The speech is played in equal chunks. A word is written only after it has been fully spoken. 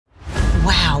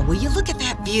will you look at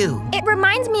that view? It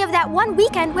reminds me of that one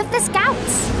weekend with the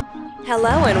Scouts.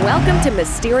 Hello and welcome to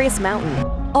Mysterious Mountain,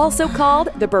 also called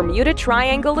the Bermuda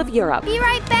Triangle of Europe. Be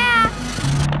right back.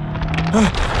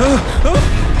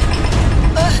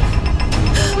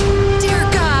 Dear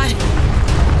God!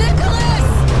 Nicholas!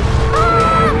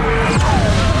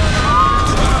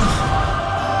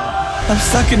 I'm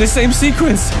stuck in the same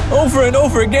sequence, over and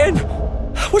over again.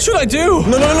 What should I do?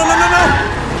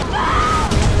 No!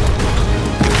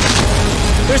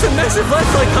 There's a massive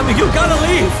landslide coming, you gotta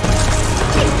leave!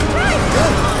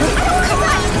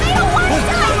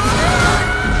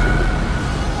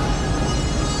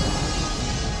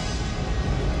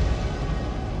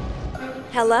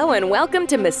 Hello and welcome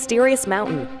to Mysterious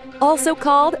Mountain, also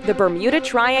called the Bermuda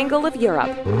Triangle of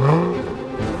Europe.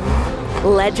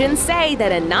 Legends say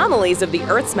that anomalies of the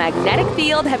Earth's magnetic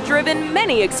field have driven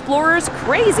many explorers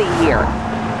crazy here.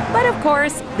 But of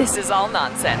course, this is all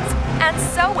nonsense. And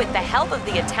so with the help of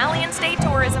the Italian State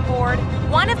Tourism Board,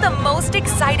 one of the most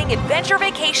exciting adventure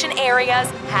vacation areas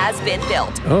has been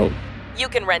built. Oh. You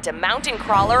can rent a mountain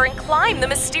crawler and climb the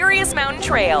mysterious mountain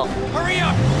trail. Hurry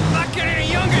up! I'm not getting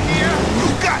any younger here! You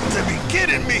got to be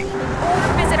kidding me!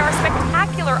 Or visit our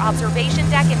spectacular observation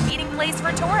deck and meeting place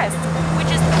for tourists, which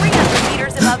is 300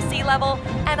 meters above sea level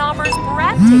and offers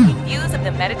breathtaking views of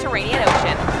the Mediterranean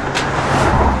Ocean.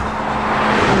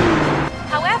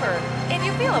 However, if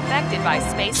you feel affected by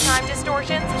space-time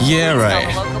distortions, please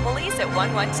call the local police at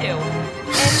 112.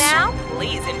 And now,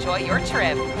 please enjoy your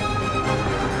trip.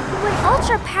 When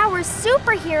ultra-power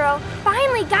superhero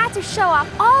finally got to show off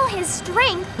all his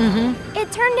strength,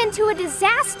 it turned into a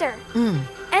disaster.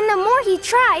 And the more he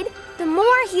tried, the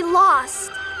more he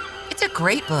lost. It's a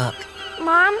great book.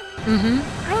 Mom?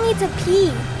 I need to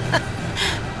pee.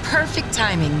 Perfect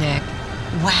timing, Nick.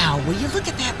 Wow, will you look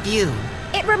at that view?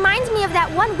 It reminds me of that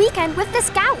one weekend with the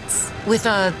Scouts. With,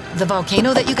 the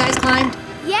volcano that you guys climbed?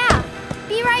 Yeah.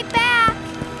 Be right back.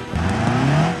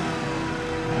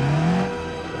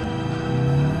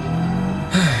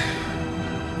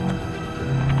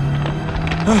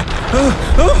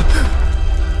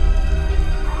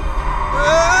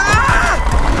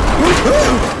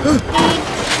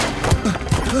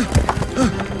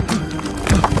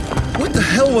 What the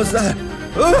hell was that?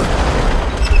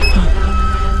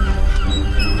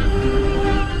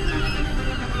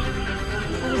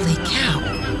 Holy cow.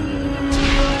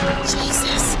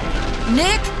 Jesus.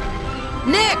 Nick!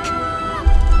 Nick!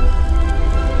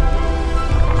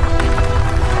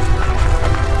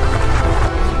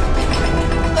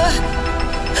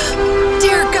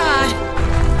 Dear God!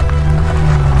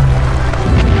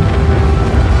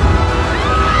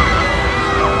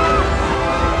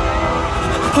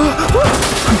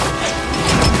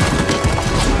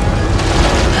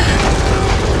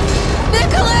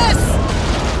 Nicholas!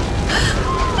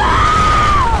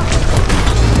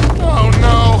 Oh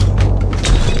no!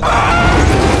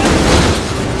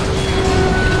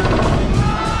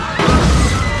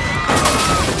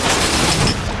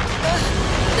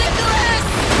 Nicholas!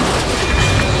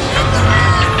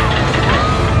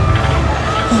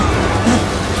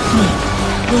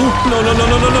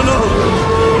 No.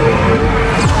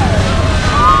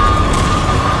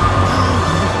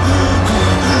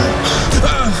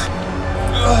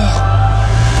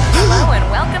 Hello and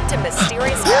welcome to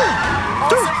Mysterious Mountain,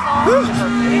 also called the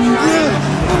Bermuda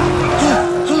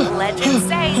Triangle. Legends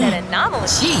say that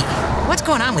anomalies... Gee, what's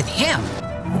going on with him?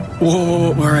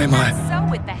 Whoa, where am I? So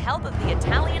with the help of the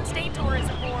Italian State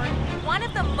Tourism Board, one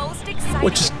of the most exciting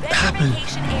What just adventure happened?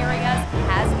 vacation areas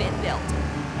has been built.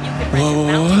 You can rent a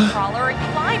mountain crawler and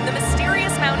climb the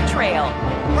mysterious mountain trail.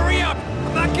 Hurry up!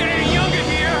 I'm not getting any younger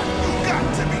here! You got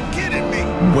to be kidding me!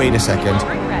 Wait a second.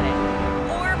 You'll regret it.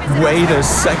 Or visit Wait our a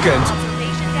second.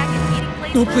 observation deck and meeting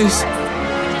place No, for please. tourists,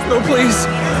 which is No, please.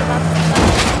 300 meters above sea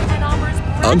level and offers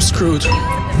I'm screwed. views of the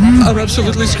Mediterranean I'm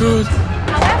absolutely Ocean. screwed.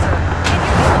 However, if you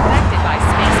feel affected by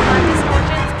space-time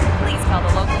distortions, please call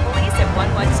the local police at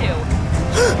 112.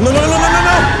 No.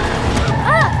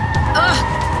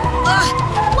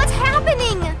 What's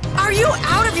happening? Are you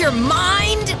out of your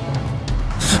mind?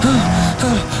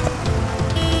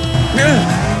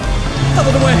 Out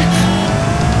of the way.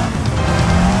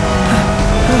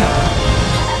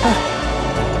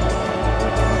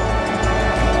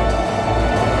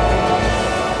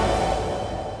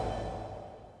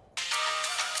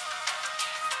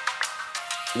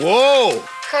 Whoa!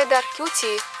 Hi there,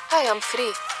 cutie. I am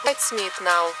free. Let's meet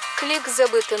now. Click the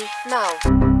button now.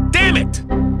 Damn it!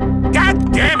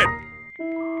 God damn it!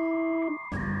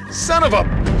 Son of a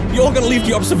You're gonna leave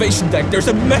the observation deck. There's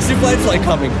a massive landslide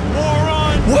coming.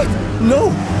 moron! What?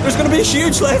 No! There's gonna be a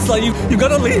huge landslide. You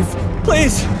gotta leave.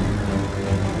 Please.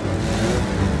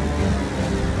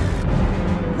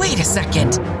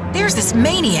 second. There's this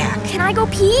maniac. Can I go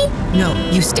pee? No,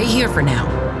 you stay here for now.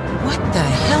 What the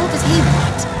hell does he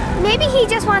want? Maybe he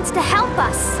just wants to help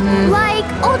us. Like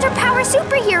ultra power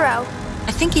superhero.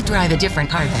 I think he'd drive a different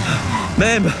car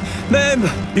then. Ma'am,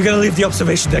 you gotta leave the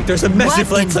observation deck. There's a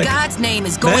massive What in landslide. God's name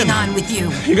is going Ma'am, on with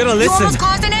you? you gotta listen. You almost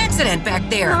caused an accident back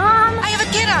there. Mom. I have a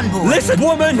kid on board. Listen,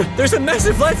 woman! There's a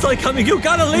massive landslide coming. You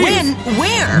gotta leave. When?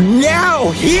 Where?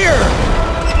 Now! Here!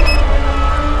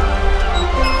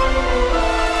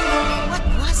 What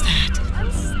was that?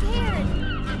 I'm scared.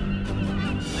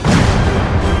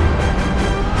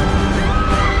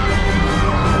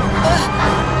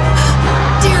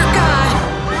 Dear God!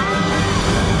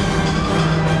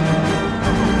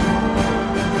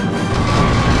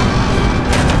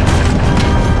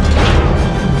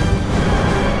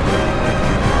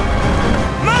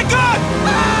 My God!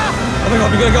 Oh my God,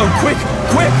 we gotta go! Quick!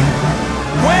 Quick!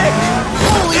 Quick!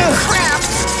 Holy crap!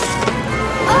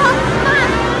 Mom!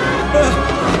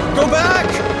 Go back!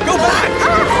 Go back!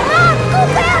 Mom! Go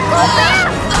back! Go back!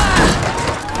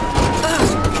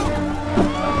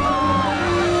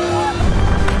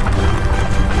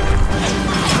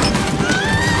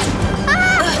 Mom!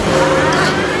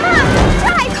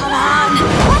 Drive! Come on!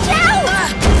 Watch out!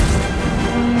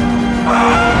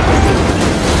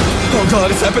 Oh God,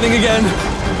 it's happening again!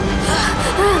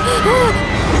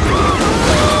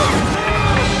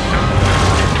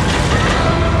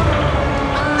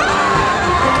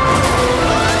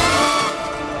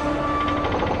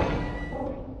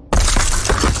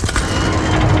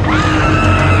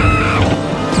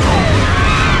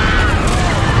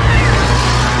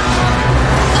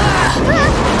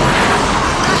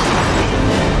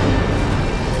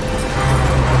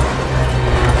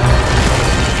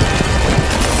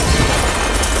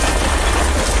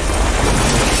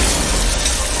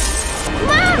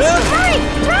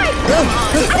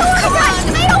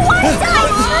 I don't want to die!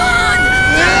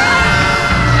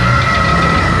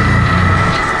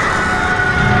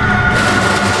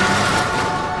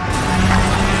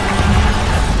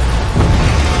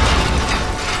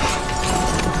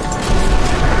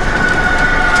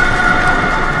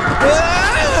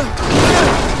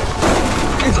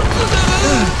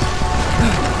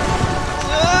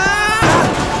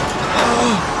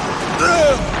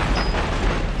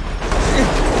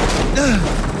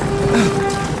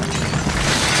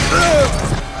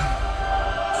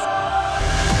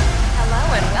 Hello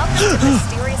and welcome to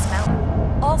Mysterious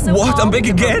Mountain. Also What? I'm called big the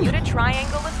again? Bermuda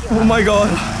Triangle of Europe. Oh my God,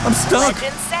 I'm stuck!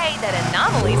 Legends say that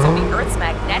anomalies of the Earth's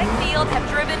magnetic field have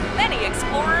driven many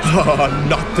explorers.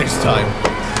 Not this time.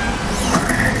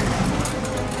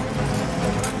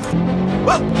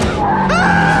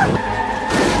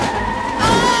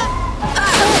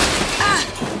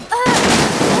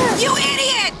 You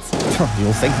idiot!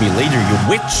 You'll thank me later, you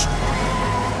witch!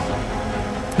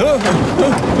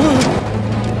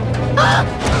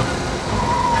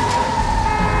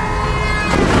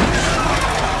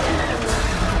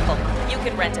 You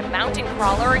can rent a mountain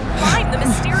crawler and climb the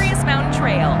mysterious mountain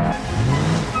trail.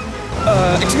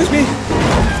 Excuse me?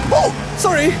 Oh,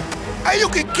 sorry! Hey, you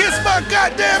can kiss my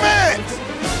goddamn ass!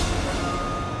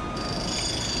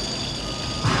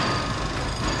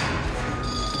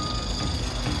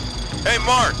 Hey,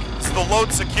 Mark, is the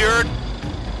load secured?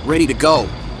 Ready to go.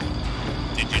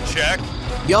 Did you check?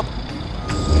 Yup.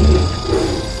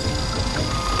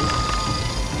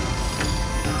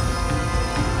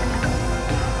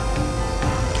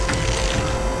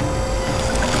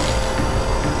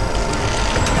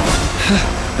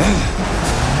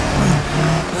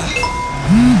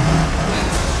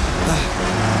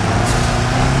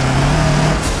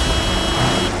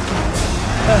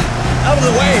 Out of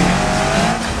the way!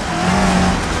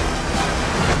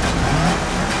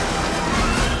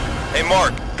 Hey,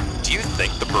 Mark, do you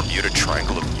think the Bermuda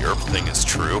Triangle of Europe thing is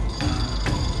true?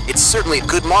 It's certainly a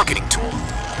good marketing tool,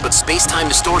 but space-time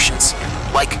distortions.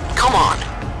 Like, come on.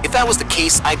 If that was the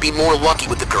case, I'd be more lucky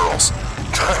with the girls.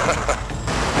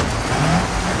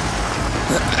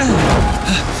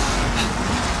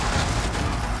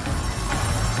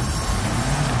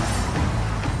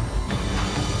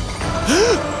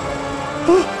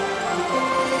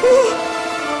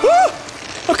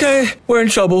 Okay, we're in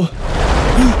trouble.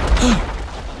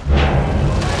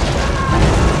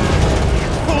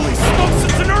 Holy smokes,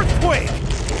 it's an earthquake!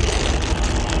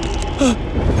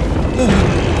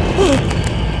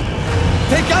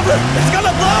 Take cover! It's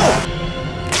gonna blow!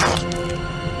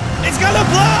 It's gonna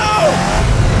blow!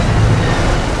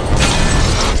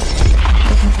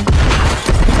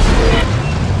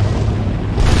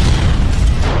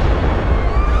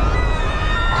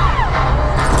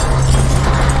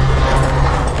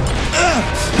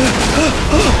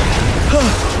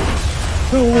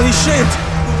 Holy shit!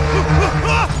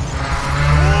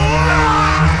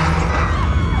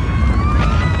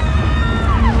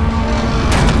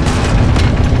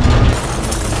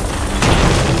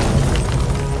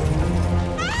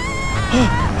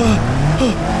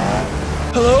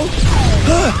 Hello?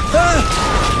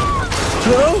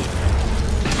 Hello?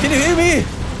 Can you hear me?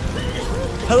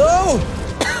 Hello?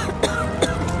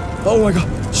 Oh my god,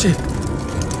 shit.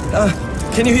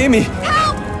 Can you hear me?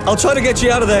 Help! I'll try to get you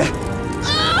out of there.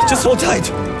 Just hold tight.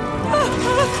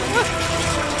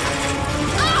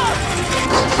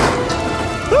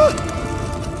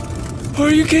 Are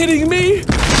you kidding me?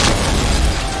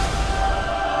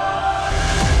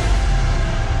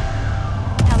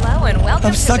 Hello and welcome.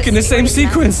 I'm stuck in the same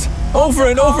sequence over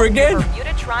and over again.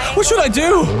 What should I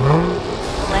do?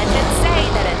 Legends say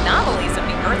that anomalies of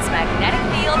the Earth's magnetic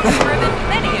field have driven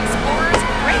many explorers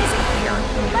crazy here.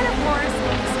 But of course,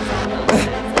 this is all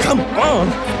nonsense. Come on!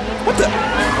 What the?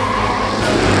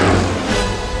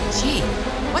 Gee,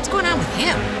 what's going on with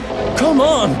him? Come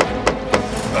on!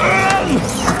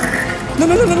 No,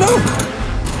 no, no, no, no!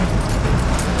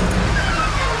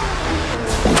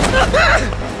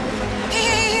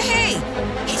 Hey!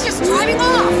 He's just driving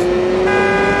off!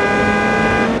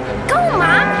 Go,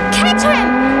 Mom! Catch him!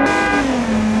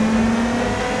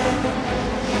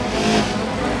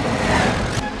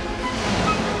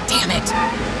 Damn it!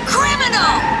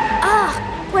 Criminal! Ugh,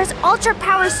 where's Ultra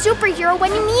Power Superhero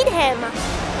when you need him?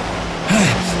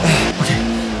 Okay,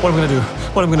 what am I gonna do?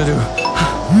 What am I gonna do?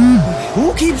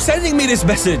 Who keeps sending me this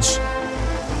message?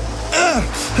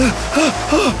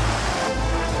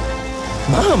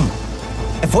 Mom!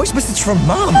 A voice message from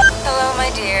Mom! Hello, my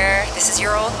dear. This is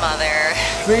your old mother.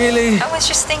 Really? I was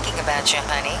just thinking about you,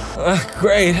 honey.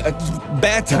 Great.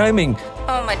 Bad timing.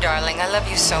 Oh, my darling, I love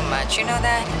you so much. You know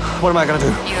that? What am I gonna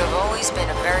do? You have always been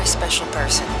a very special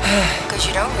person. Because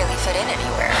you don't really fit in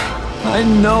anywhere. I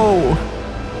know.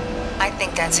 I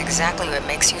think that's exactly what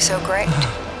makes you so great.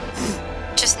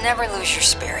 Just never lose your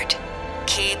spirit.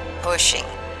 Keep pushing.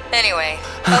 Anyway,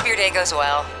 hope your day goes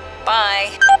well.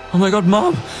 Bye. Oh my god,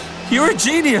 Mom! You're a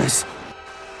genius!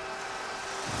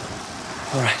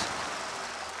 Alright.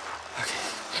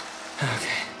 Okay.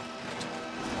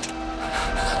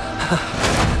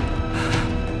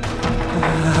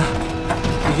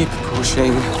 Keep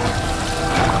pushing.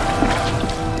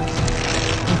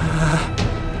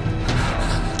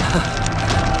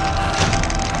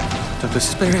 Don't lose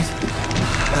your spirit.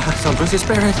 Don't lose your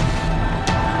spirit.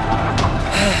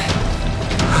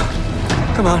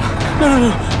 Come on.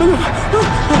 No.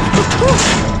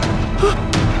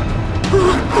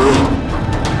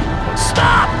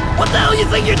 Stop! What the hell you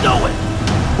think you're doing?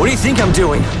 What do you think I'm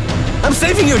doing? I'm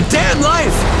saving your damn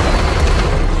life!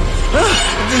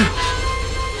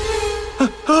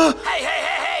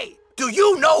 Hey! Do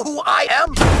you know who I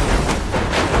am?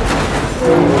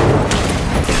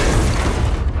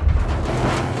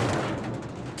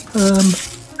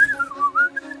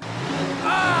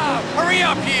 Hurry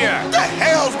up here! What the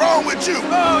hell's wrong with you?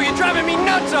 Oh, you're driving me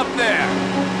nuts up there!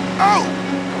 Oh!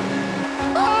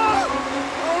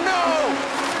 Oh no!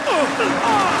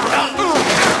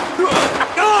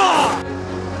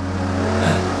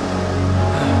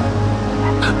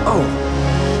 Oh.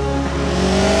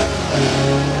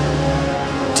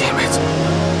 Damn it.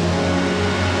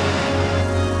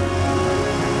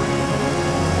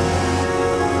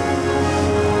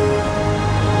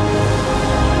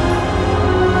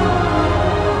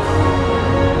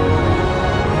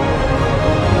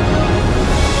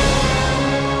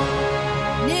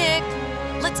 Nick,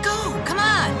 let's go. Come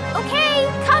on. Okay,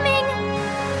 coming!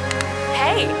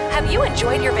 Hey, have you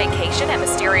enjoyed your vacation at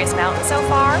Mysterious Mountain so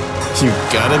far? You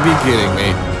gotta be kidding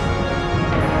me.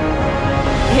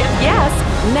 If yes,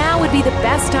 now would be the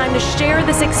best time to share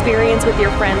this experience with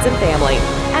your friends and family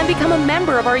and become a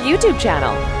member of our YouTube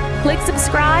channel. Click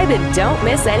subscribe and don't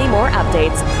miss any more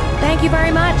updates. Thank you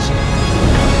very much.